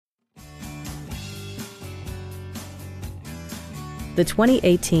the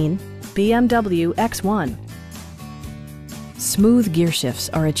 2018 BMW X1. Smooth gear shifts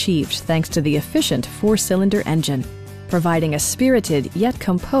are achieved thanks to the efficient 4-cylinder engine, providing a spirited yet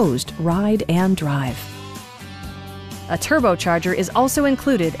composed ride and drive. A turbocharger is also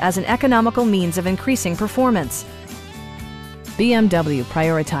included as an economical means of increasing performance. BMW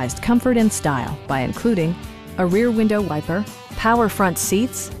prioritized comfort and style by including a rear window wiper, power front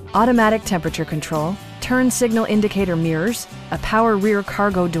seats, automatic temperature control, turn signal indicator mirrors, a power rear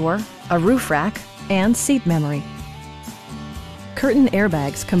cargo door, a roof rack, and seat memory. Curtain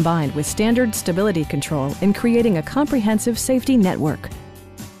airbags combined with standard stability control in creating a comprehensive safety network.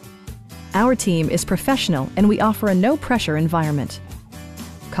 Our team is professional and we offer a no-pressure environment.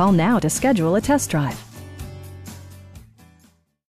 Call now to schedule a test drive.